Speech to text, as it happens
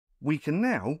We can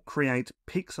now create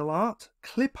pixel art,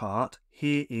 clip art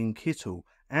here in Kittl,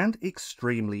 and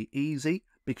extremely easy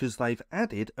because they've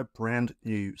added a brand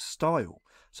new style.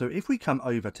 So if we come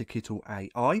over to Kittl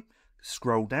AI,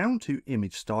 scroll down to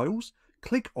Image Styles,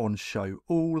 click on Show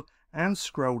All, and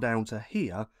scroll down to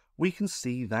here, we can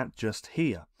see that just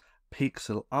here,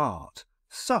 pixel art.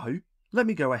 So let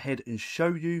me go ahead and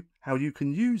show you how you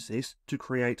can use this to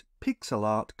create pixel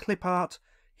art, clip art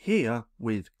here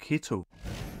with Kittl.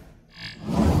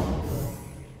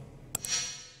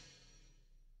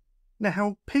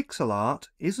 Now, pixel art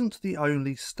isn't the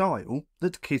only style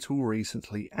that Kittl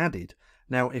recently added.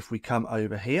 Now, if we come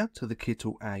over here to the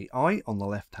Kittl AI on the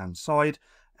left-hand side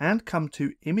and come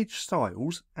to Image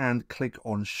Styles and click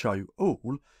on Show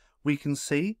All, we can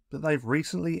see that they've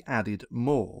recently added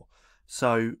more.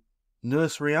 So,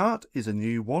 nursery art is a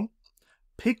new one.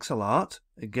 Pixel art,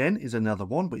 again, is another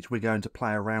one which we're going to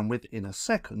play around with in a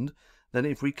second. Then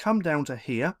if we come down to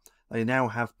here, they now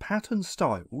have pattern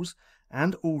styles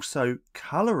and also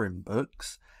colouring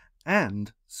books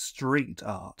and street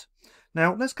art.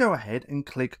 Now let's go ahead and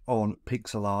click on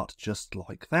pixel art just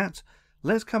like that.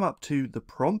 Let's come up to the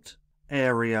prompt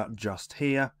area just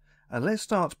here and let's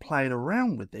start playing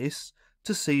around with this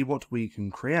to see what we can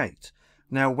create.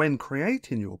 Now when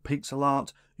creating your pixel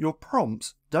art, your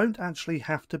prompts don't actually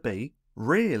have to be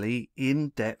really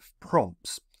in-depth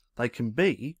prompts. They can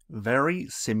be very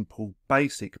simple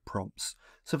basic prompts.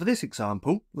 So for this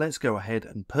example, let's go ahead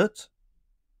and put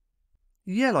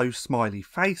yellow smiley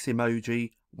face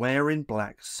emoji wearing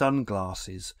black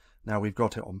sunglasses. Now we've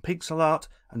got it on pixel art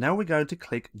and now we're going to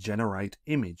click generate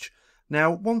image.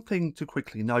 Now one thing to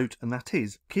quickly note, and that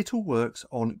is Kittl works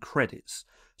on credits.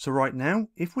 So right now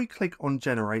if we click on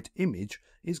generate image,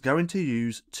 it's going to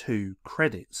use 2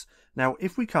 credits. Now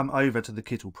if we come over to the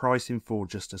Kittl pricing for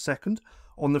just a second,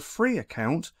 on the free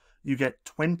account you get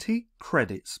 20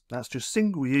 credits. That's just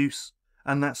single use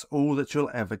and that's all that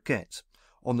you'll ever get.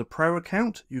 On the pro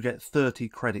account you get 30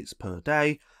 credits per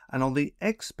day, and on the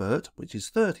expert, which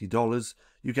is $30,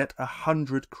 you get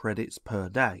 100 credits per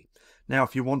day. Now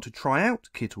if you want to try out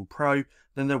Kittl Pro,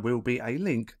 then there will be a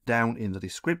link down in the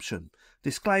description.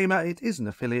 Disclaimer, it is an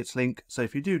affiliate link, so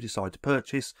if you do decide to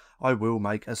purchase, I will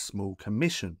make a small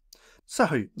commission.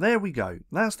 So there we go,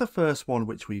 that's the first one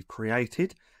which we've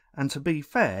created, and to be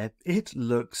fair, it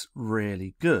looks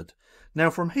really good. Now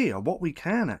from here, what we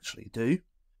can actually do,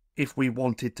 if we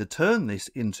wanted to turn this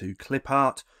into clip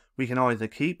art, we can either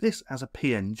keep this as a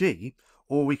PNG,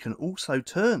 or we can also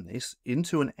turn this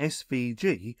into an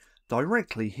SVG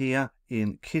directly here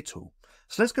in Kittl.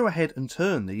 So let's go ahead and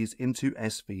turn these into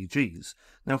SVGs.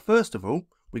 Now first of all,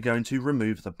 we're going to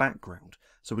remove the background.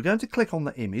 So we're going to click on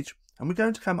the image and we're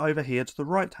going to come over here to the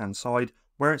right hand side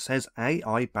where it says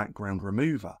AI background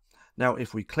remover. Now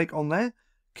if we click on there,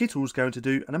 Kittl's going to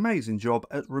do an amazing job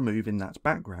at removing that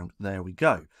background. There we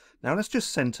go. Now let's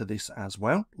just center this as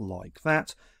well, like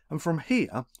that. And from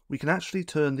here, we can actually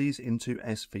turn these into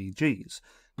SVGs.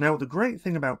 Now the great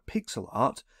thing about pixel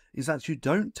art is that you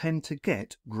don't tend to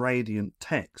get gradient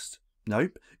text.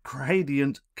 Nope,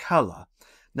 gradient color.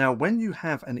 Now when you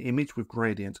have an image with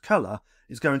gradient color,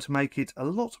 it's going to make it a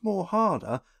lot more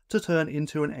harder to turn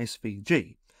into an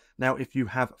SVG. Now if you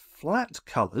have flat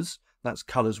colors, that's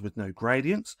colors with no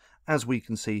gradients, as we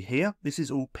can see here, this is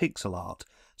all pixel art.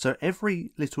 So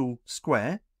every little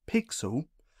square, pixel,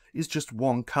 is just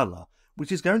one color,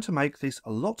 which is going to make this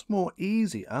a lot more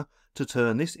easier to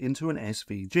turn this into an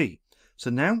SVG. So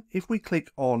now if we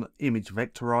click on Image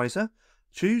Vectorizer,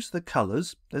 choose the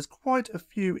colors, there's quite a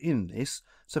few in this.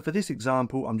 So for this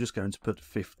example, I'm just going to put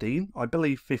 15. I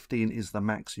believe 15 is the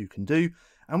max you can do.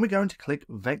 And we're going to click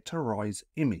Vectorize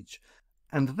Image.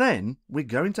 And then we're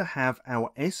going to have our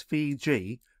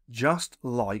SVG just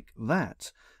like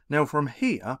that. Now from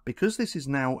here, because this is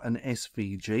now an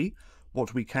SVG,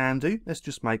 what we can do, let's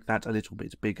just make that a little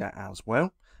bit bigger as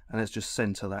well. And let's just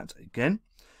center that again.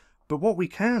 But what we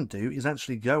can do is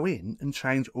actually go in and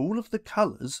change all of the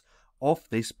colors of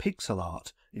this pixel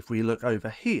art. If we look over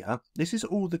here, this is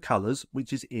all the colors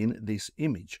which is in this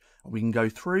image. We can go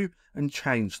through and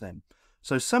change them.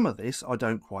 So some of this I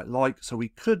don't quite like, so we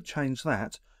could change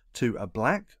that to a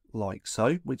black, like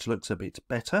so, which looks a bit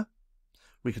better.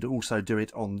 We could also do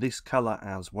it on this color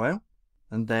as well.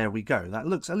 And there we go, that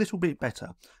looks a little bit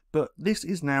better. But this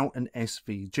is now an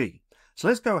SVG. So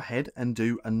let's go ahead and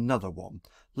do another one.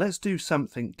 Let's do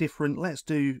something different. Let's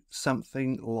do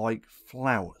something like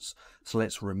flowers. So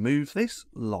let's remove this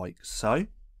like so.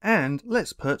 And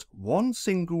let's put one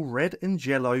single red and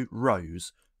yellow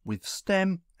rose with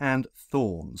stem and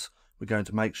thorns. We're going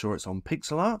to make sure it's on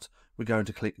pixel art. We're going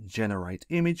to click generate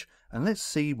image and let's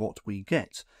see what we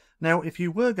get. Now, if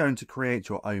you were going to create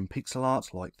your own pixel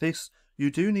art like this,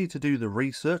 you do need to do the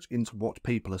research into what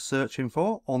people are searching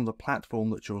for on the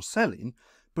platform that you're selling,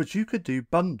 but you could do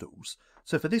bundles.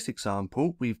 So for this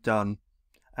example, we've done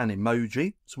an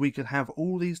emoji, so we could have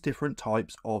all these different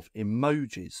types of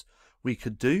emojis. We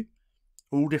could do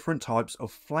all different types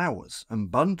of flowers and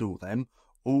bundle them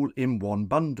all in one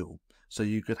bundle. So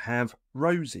you could have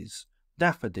roses,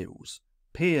 daffodils,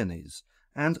 peonies,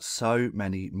 and so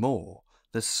many more.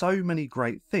 There's so many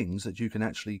great things that you can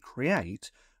actually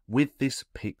create with this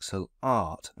pixel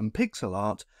art, and pixel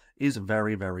art is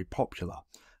very, very popular.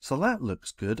 So that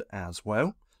looks good as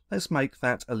well. Let's make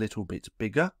that a little bit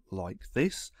bigger like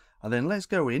this, and then let's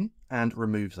go in and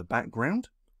remove the background.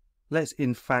 Let's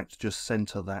in fact just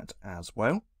center that as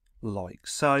well, like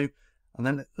so, and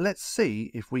then let's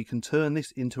see if we can turn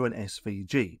this into an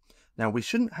SVG. Now we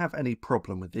shouldn't have any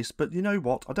problem with this, but you know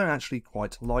what, I don't actually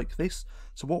quite like this,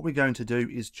 so what we're going to do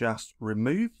is just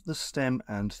remove the stem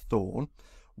and thorn,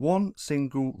 one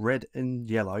single red and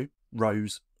yellow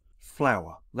rose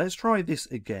flower. Let's try this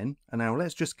again, and now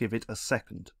let's just give it a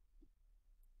second.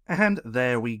 And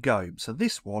there we go, so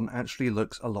this one actually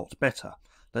looks a lot better.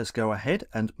 Let's go ahead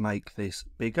and make this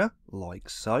bigger, like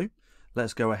so.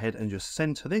 Let's go ahead and just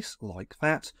center this like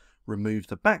that, remove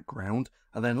the background,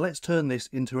 and then let's turn this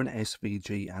into an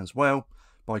SVG as well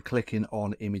by clicking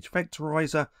on Image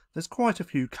Vectorizer. There's quite a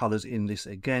few colors in this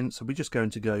again, so we're just going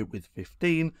to go with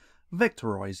 15,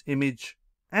 Vectorize Image,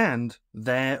 and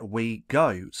there we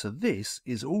go. So this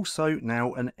is also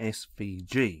now an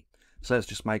SVG. So let's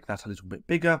just make that a little bit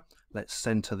bigger. Let's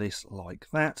center this like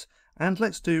that, and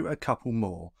let's do a couple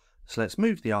more. So let's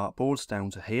move the artboards down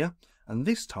to here, and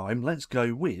this time let's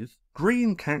go with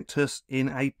green cactus in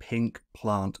a pink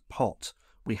plant pot.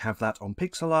 We have that on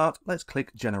pixel art. Let's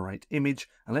click generate image,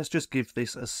 and let's just give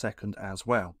this a second as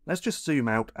well. Let's just zoom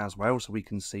out as well so we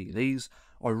can see these.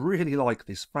 I really like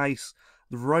this face.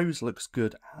 The rose looks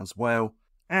good as well,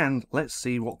 and let's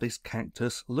see what this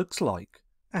cactus looks like.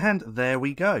 And there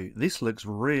we go. This looks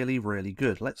really, really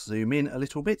good. Let's zoom in a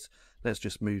little bit. Let's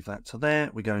just move that to there.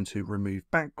 We're going to remove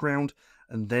background,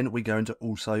 and then we're going to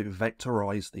also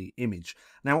vectorize the image.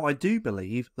 Now, I do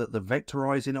believe that the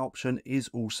vectorizing option is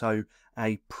also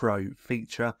a pro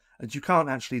feature, and you can't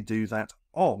actually do that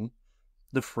on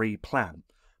the free plan.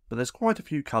 But there's quite a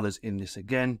few colors in this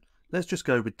again. Let's just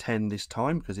go with 10 this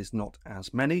time because it's not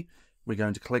as many. We're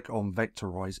going to click on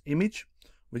vectorize image.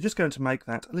 We're just going to make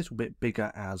that a little bit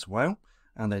bigger as well,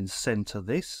 and then center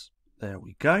this. There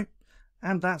we go.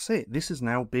 And that's it. This has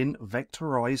now been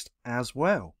vectorized as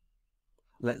well.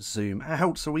 Let's zoom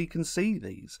out so we can see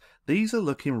these. These are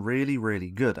looking really, really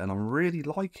good, and I'm really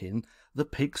liking the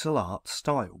pixel art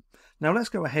style. Now let's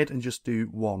go ahead and just do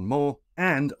one more,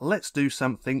 and let's do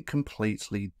something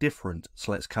completely different.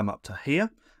 So let's come up to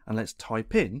here, and let's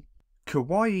type in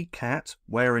kawaii cat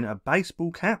wearing a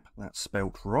baseball cap. That's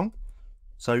spelt wrong.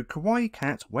 So kawaii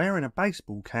cat wearing a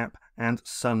baseball cap and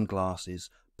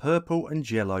sunglasses, purple and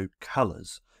yellow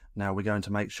colours. Now we're going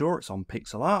to make sure it's on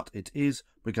pixel art. It is.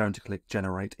 We're going to click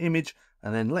generate image,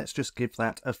 and then let's just give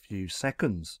that a few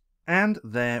seconds. And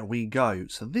there we go.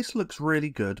 So this looks really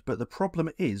good, but the problem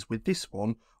is with this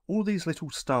one, all these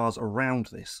little stars around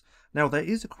this. Now there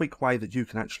is a quick way that you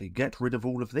can actually get rid of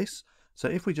all of this. So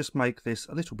if we just make this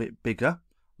a little bit bigger,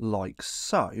 like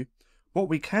so, what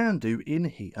we can do in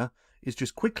here is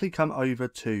just quickly come over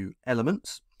to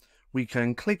elements. We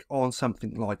can click on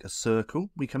something like a circle.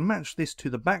 We can match this to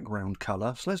the background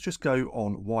color. So let's just go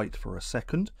on white for a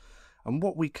second. And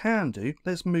what we can do,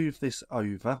 let's move this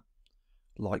over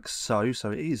like so,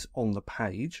 so it is on the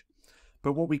page.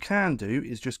 But what we can do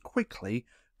is just quickly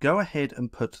go ahead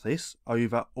and put this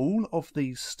over all of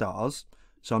these stars.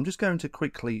 So I'm just going to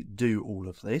quickly do all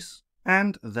of this.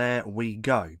 And there we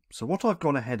go. So what I've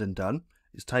gone ahead and done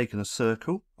is taken a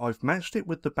circle, I've matched it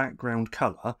with the background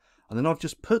colour, and then I've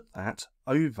just put that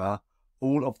over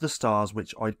all of the stars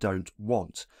which I don't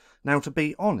want. Now, to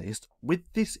be honest, with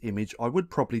this image I would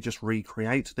probably just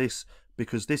recreate this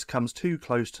because this comes too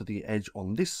close to the edge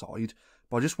on this side,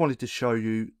 but I just wanted to show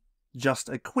you just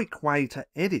a quick way to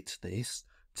edit this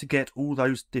to get all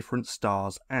those different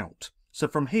stars out. So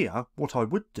from here, what I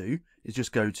would do is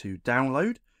just go to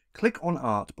download, click on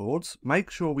artboards,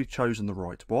 make sure we've chosen the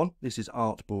right one. This is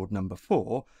artboard number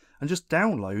 4, and just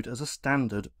download as a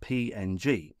standard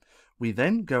PNG. We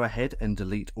then go ahead and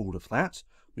delete all of that.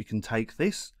 We can take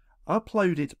this,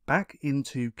 upload it back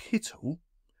into Kittl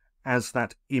as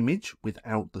that image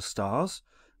without the stars.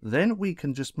 Then we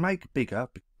can just make bigger,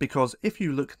 because if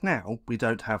you look now, we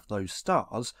don't have those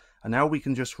stars, and now we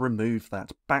can just remove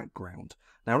that background.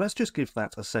 Now let's just give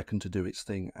that a second to do its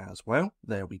thing as well.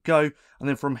 There we go. And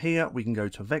then from here, we can go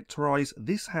to Vectorize.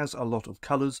 This has a lot of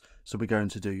colors, so we're going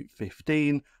to do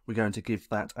 15. We're going to give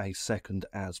that a second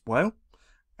as well.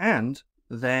 And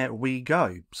there we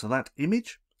go. So that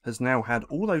image has now had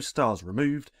all those stars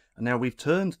removed, and now we've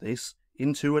turned this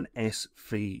into an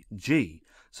SVG.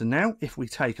 So now if we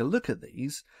take a look at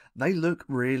these, they look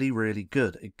really, really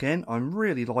good. Again, I'm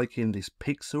really liking this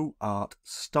pixel art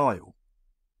style.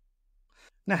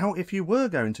 Now, if you were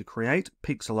going to create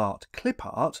pixel art clip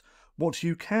art, what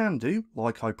you can do,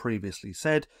 like I previously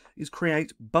said, is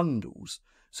create bundles.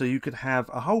 So you could have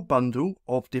a whole bundle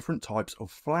of different types of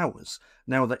flowers.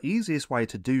 Now, the easiest way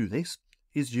to do this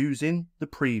is using the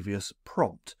previous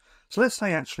prompt. So let's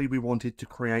say actually we wanted to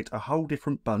create a whole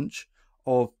different bunch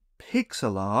of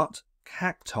pixel art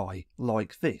cacti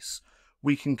like this.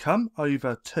 We can come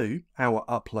over to our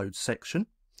upload section.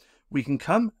 We can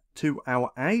come to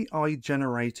our AI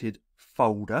generated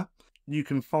folder. You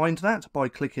can find that by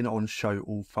clicking on show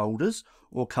all folders,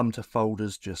 or come to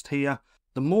folders just here.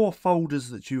 The more folders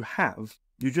that you have,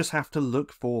 you just have to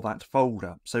look for that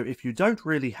folder. So if you don't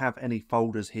really have any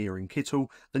folders here in Kittl,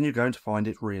 then you're going to find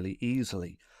it really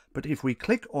easily. But if we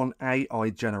click on AI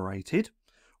generated,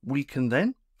 we can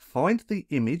then find the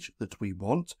image that we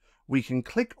want. We can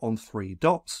click on 3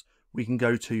 dots. We can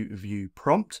go to view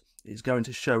prompt. It's going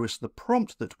to show us the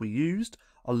prompt that we used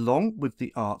along with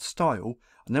the art style.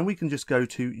 And then we can just go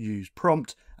to use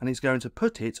prompt, and it's going to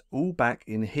put it all back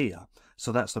in here.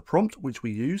 So that's the prompt which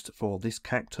we used for this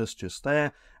cactus just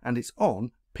there, and it's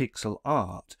on pixel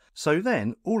art. So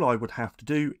then all I would have to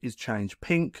do is change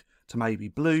pink to maybe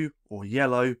blue or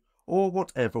yellow or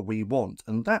whatever we want.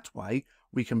 And that way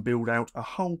we can build out a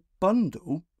whole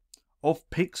bundle of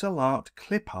pixel art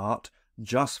clip art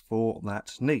just for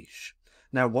that niche.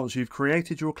 Now, once you've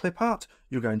created your clip art,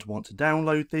 you're going to want to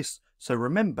download this. So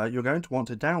remember, you're going to want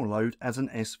to download as an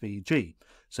SVG.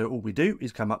 So all we do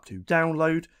is come up to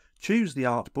download, choose the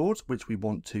artboard which we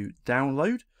want to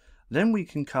download. Then we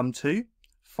can come to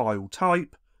file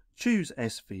type, choose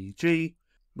SVG.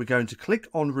 We're going to click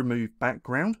on remove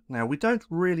background. Now we don't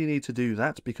really need to do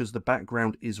that because the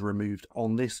background is removed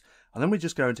on this. And then we're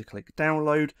just going to click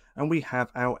download, and we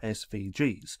have our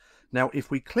SVGs. Now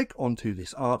if we click onto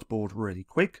this artboard really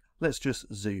quick, let's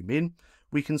just zoom in.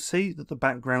 We can see that the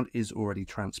background is already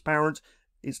transparent.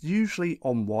 It's usually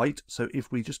on white, so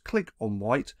if we just click on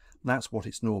white, that's what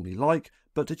it's normally like.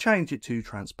 But to change it to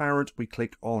transparent, we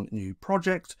click on new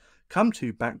project, come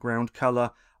to background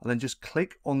color, and then just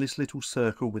click on this little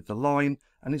circle with the line,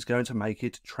 and it's going to make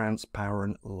it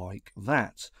transparent like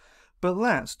that. But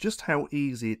that's just how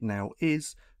easy it now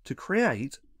is to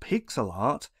create pixel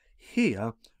art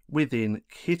here within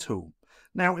Kittl.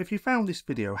 Now, if you found this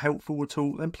video helpful at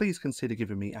all, then please consider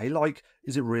giving me a like,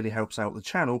 as it really helps out the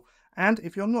channel. And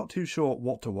if you're not too sure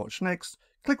what to watch next,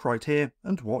 click right here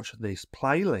and watch this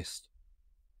playlist.